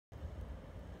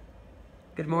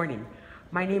Good morning.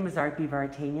 My name is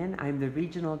Vardavar. I'm the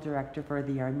Regional Director for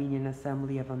the Armenian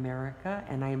Assembly of America,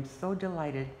 and I am so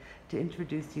delighted to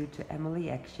introduce you to Emily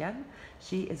Ekshian.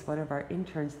 She is one of our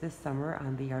interns this summer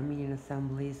on the Armenian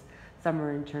Assembly's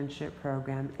summer internship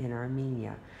program in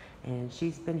Armenia. And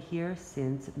she's been here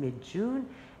since mid-June,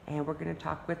 and we're going to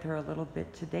talk with her a little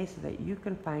bit today so that you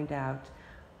can find out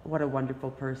what a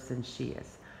wonderful person she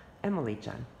is. Emily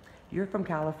John, you're from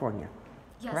California.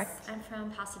 Yes, correct? I'm from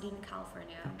Pasadena,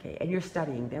 California. Okay, and you're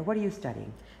studying there. What are you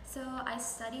studying? So I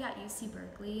study at UC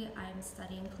Berkeley. I'm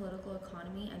studying political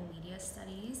economy and media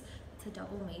studies. It's a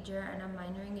double major, and I'm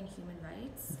minoring in human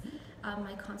rights.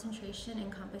 My concentration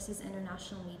encompasses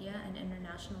international media and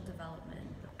international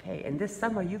development. Okay, and this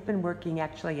summer you've been working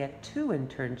actually at 2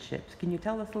 internships. Can you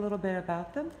tell us a little bit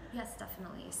about them? Yes,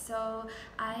 definitely. So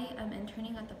I am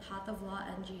interning at the Path of Law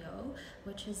NGO,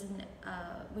 which is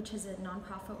a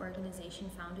nonprofit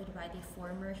organization founded by the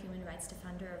former human rights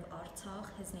defender of Artsakh.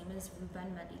 His name is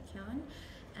Ruben Malikian,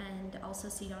 and also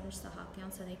Sidan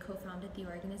Sahakian. So they co-founded the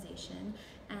organization,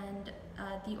 and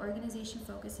the organization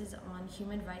focuses on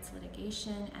human rights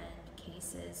litigation and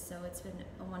cases. So it's been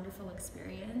a wonderful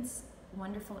experience.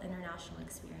 Wonderful international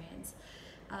experience.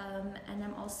 And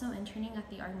I'm also interning at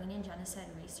the Armenian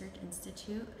Genocide Museum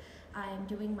Institute. I'm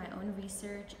doing my own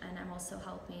research, and I'm also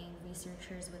helping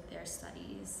researchers with their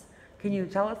studies. Can you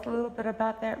tell us a little bit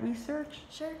about that research?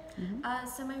 Sure.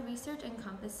 So my research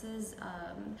encompasses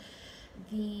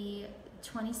the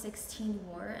 2016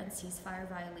 war and ceasefire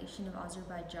violation of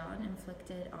Azerbaijan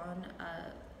inflicted on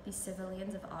the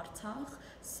civilians of Artsakh.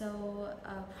 So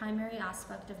a primary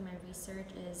aspect of my research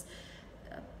is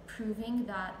proving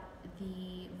that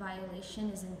the violation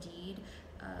is indeed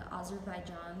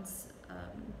Azerbaijan's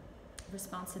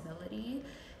responsibility,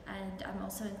 and I'm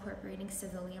also incorporating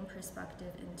civilian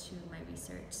perspective into my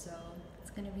research, so it's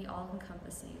going to be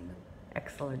all-encompassing.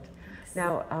 Excellent. Thanks.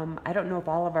 Now, I don't know if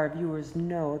all of our viewers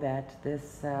know that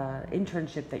this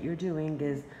internship that you're doing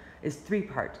is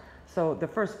 3-part. So the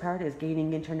first part is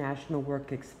gaining international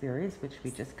work experience, which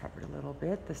we just covered a little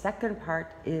bit. The second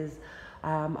part is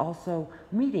also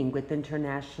meeting with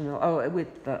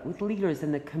with leaders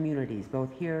in the communities, both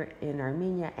here in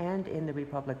Armenia and in the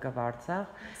Republic of Artsakh.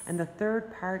 And the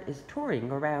third part is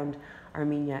touring around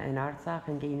Armenia and Artsakh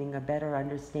and gaining a better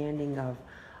understanding of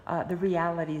the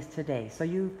realities today. So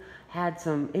you've had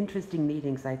some interesting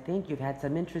meetings, I think. You've had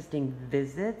some interesting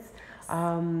visits.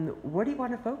 What do you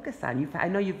want to focus on? I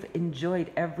know you've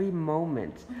enjoyed every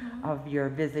moment of your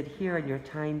visit here and your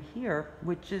time here,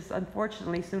 which is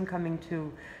unfortunately soon coming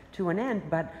to an end,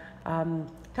 but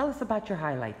tell us about your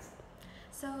highlights.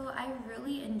 So I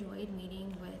really enjoyed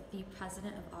meeting with the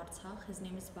president of Artsakh. His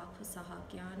name is Baku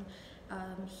Sahakian.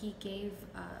 He gave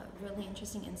really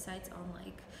interesting insights on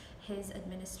his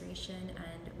administration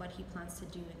and what he plans to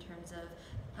do in terms of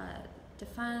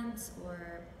defense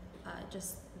or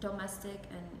just domestic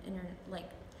and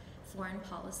foreign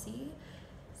policy.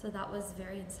 So that was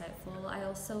very insightful. I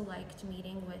also liked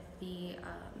meeting with the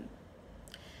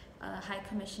High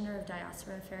Commissioner of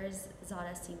Diaspora Affairs,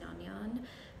 Zara Sinanyan.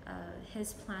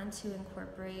 His plan to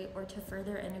incorporate or to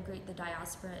further integrate the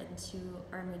diaspora into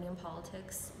Armenian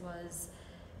politics was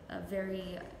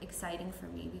very exciting for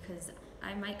me, because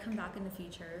I might come back in the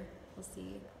future. We'll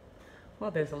see.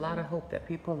 Well, there's a lot of hope that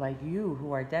people like you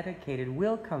who are dedicated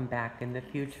will come back in the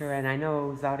future, and I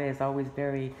know Zara is always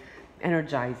very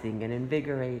energizing and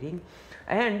invigorating.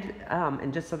 And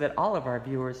just so that all of our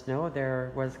viewers know,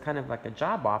 there was kind of like a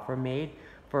job offer made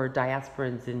for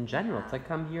diasporans in general to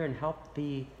come here and help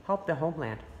the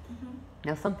homeland.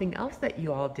 Now, something else that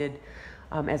you all did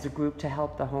as a group to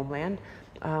help the homeland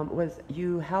was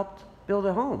you helped build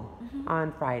a home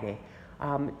on Friday.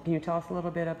 Can you tell us a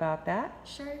little bit about that?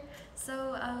 Sure.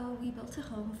 So we built a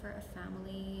home for a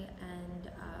family,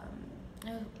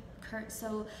 and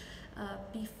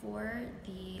before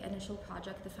the initial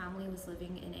project, the family was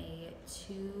living in a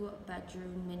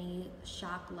 2-bedroom mini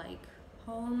shack-like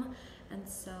home, and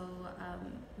so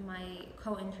my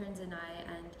co-interns and I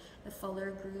and the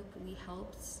Fuller group, we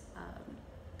helped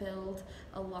build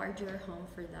a larger home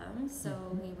for them. So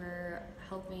we were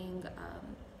helping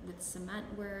with cement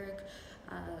work,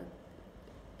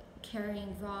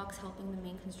 carrying rocks, helping the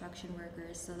main construction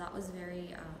workers. So that was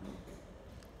very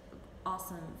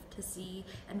awesome to see,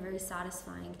 and very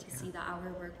satisfying to see that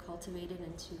our work cultivated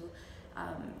into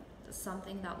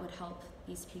something that would help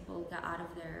these people get out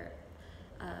of their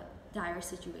dire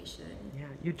situation. Yeah,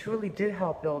 you truly did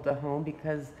help build a home,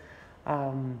 because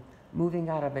moving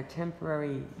out of a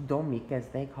temporary domik, as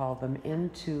they call them,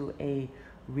 into a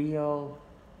real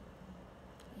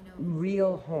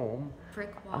home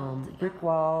brick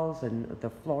walls and the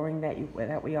flooring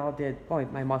that we all did. Boy,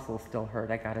 my muscles still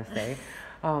hurt, I gotta say.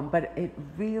 But it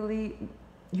really,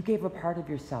 you gave a part of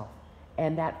yourself,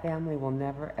 and that family will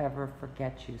never ever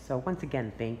forget you. So once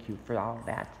again, thank you for all of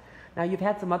that. Now you've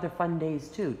had some other fun days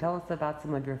too. Tell us about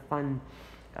some of your fun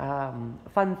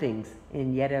things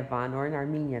in Yerevan or in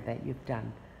Armenia that you've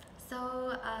done.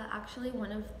 So actually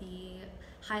one of the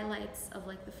highlights of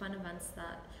like the fun events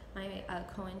that my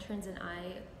co-interns and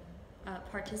I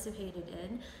participated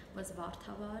in was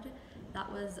Vardavar.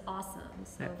 That was awesome.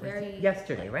 So that very was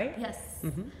yesterday, right? Yes.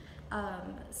 Mm-hmm.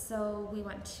 So we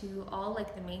went to all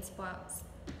like the main spots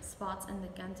in the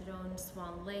Gendron,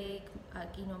 Swan Lake,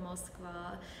 Gino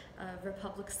Moskva,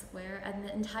 Republic Square, and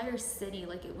the entire city.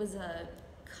 Like it was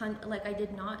like I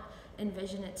did not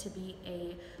envision it to be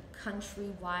a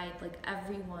countrywide, like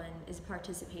everyone is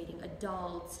participating,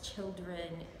 adults,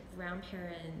 children,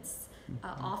 grandparents,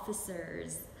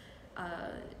 officers,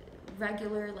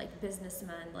 regular like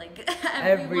businessmen, like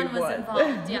everyone was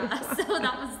involved. Yeah, so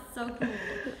that was so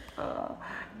cool.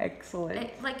 Excellent.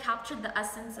 It like captured the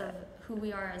essence of who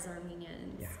we are as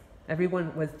Armenians. Yeah.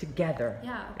 Everyone was together.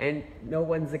 Yeah. And no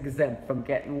one's exempt from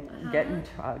getting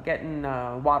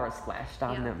water splashed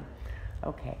on them.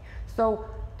 Okay. So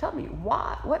tell me,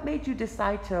 what made you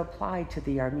decide to apply to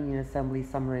the Armenian Assembly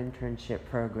Summer Internship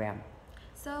Program?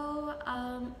 So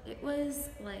it was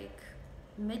like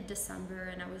mid-December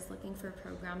and I was looking for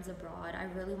programs abroad. I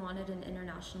really wanted an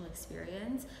international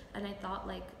experience, and I thought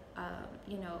like,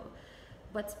 you know,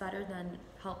 what's better than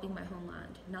helping my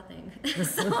homeland? Nothing.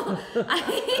 So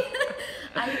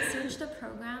I searched the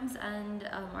programs, and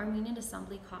Armenian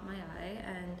Assembly caught my eye,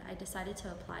 and I decided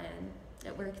to apply, and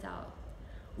it worked out.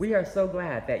 We are so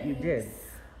glad that you did.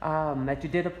 That you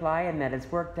did apply and that it's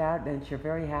worked out and that you're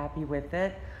very happy with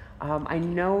it. I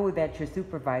know that your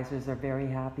supervisors are very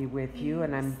happy with you,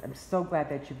 and I'm so glad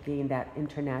that you've gained that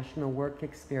international work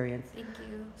experience. Thank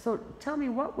you. So tell me,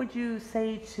 what would you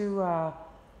say to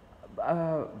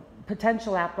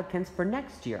potential applicants for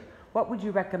next year? What would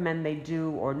you recommend they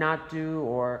do or not do,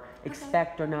 or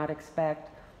expect or not expect?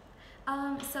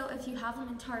 So if you haven't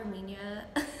been to Armenia,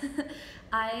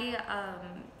 I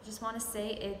just want to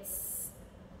say it's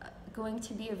going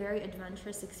to be a very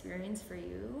adventurous experience for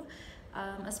you.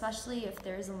 Especially if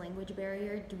there's a language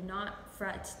barrier, do not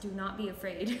fret, do not be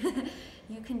afraid.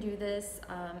 You can do this.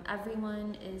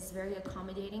 Everyone is very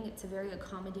accommodating. It's a very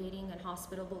accommodating and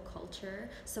hospitable culture.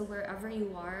 So wherever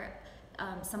you are,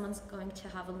 someone's going to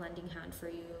have a lending hand for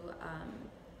you.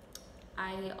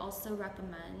 I also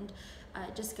recommend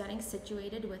just getting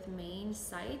situated with main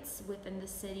sites within the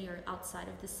city or outside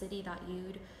of the city that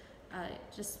you'd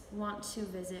just want to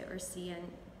visit or see, and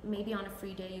maybe on a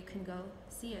free day you can go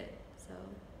see it. So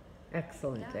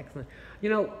excellent, excellent. You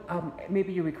know,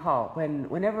 maybe you recall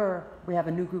whenever we have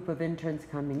a new group of interns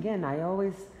coming in, I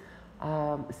always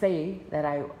say that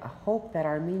I hope that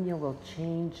Armenia will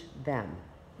change them.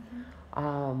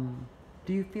 Mm-hmm.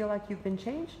 Do you feel like you've been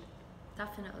changed?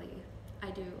 Definitely, I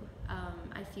do.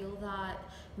 I feel that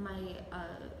my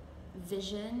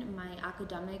vision, my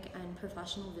academic and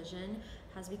professional vision,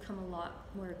 has become a lot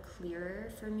more clearer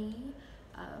for me.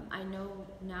 I know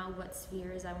now what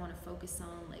spheres I want to focus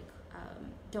on, like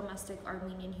domestic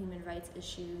Armenian human rights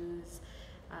issues,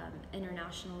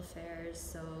 international affairs.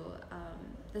 So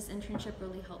this internship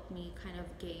really helped me kind of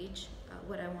gauge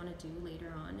what I want to do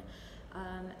later on.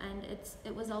 And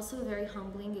it was also a very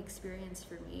humbling experience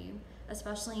for me,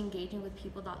 especially engaging with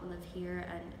people that live here.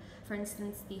 And for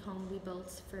instance, the home we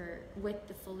built with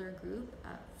the Fuller group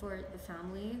for the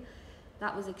family,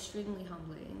 that was extremely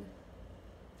humbling.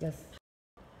 Yes.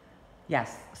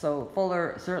 Yes, so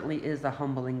Fuller certainly is a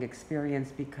humbling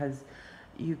experience, because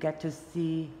you get to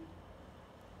see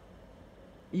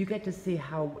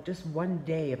how just one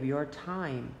day of your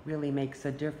time really makes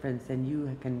a difference, and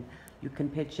you can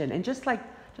pitch in. And just like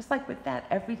with that,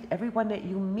 everyone that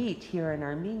you meet here in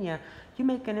Armenia, you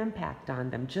make an impact on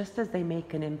them just as they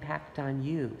make an impact on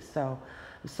you. So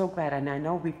I'm so glad, and I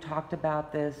know we've talked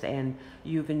about this, and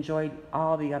you've enjoyed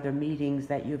all the other meetings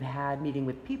that you've had, meeting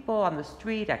with people on the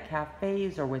street, at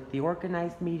cafes, or with the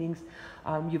organized meetings.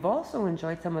 You've also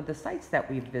enjoyed some of the sites that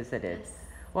we've visited. Yes.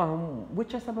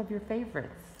 Which are some of your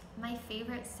favorites? My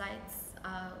favorite sites,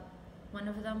 one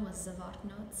of them was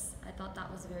Zavartnots. I thought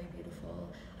that was very beautiful.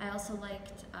 I also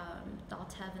liked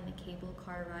Daltev and the cable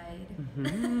car ride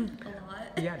a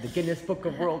lot. Yeah, the Guinness Book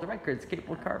of World Records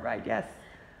cable car ride, yes.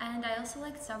 And I also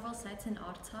liked several sites in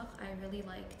Artsakh. I really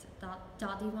liked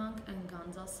Dadivank and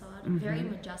Ganzasar, very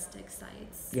majestic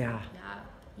sites. Yeah. Yeah,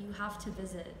 you have to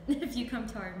visit if you come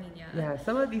to Armenia. Yeah,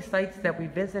 some of these sites that we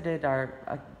visited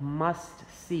are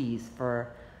must-sees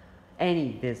for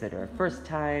any visitor, first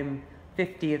time,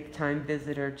 50th time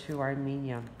visitor to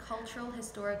Armenia. Cultural,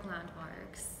 historic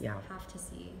landmarks. Yeah. Have to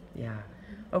see. Yeah.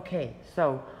 Okay,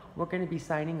 so we're going to be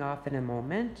signing off in a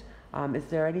moment. Is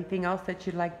there anything else that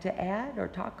you'd like to add or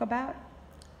talk about?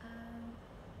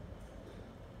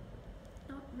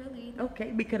 Not really.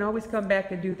 Okay, we can always come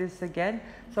back and do this again.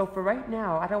 So for right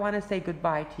now, I don't want to say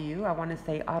goodbye to you. I want to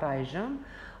say arajam,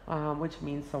 which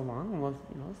means so long, and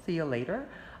we'll see you later.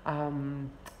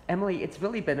 Emily, it's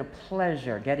really been a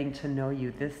pleasure getting to know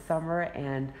you this summer,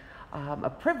 and a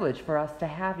privilege for us to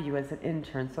have you as an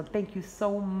intern. So thank you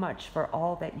so much for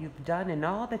all that you've done and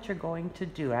all that you're going to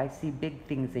do. I see big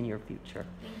things in your future.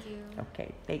 Thank you.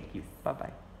 Okay, thank you.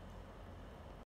 Bye-bye.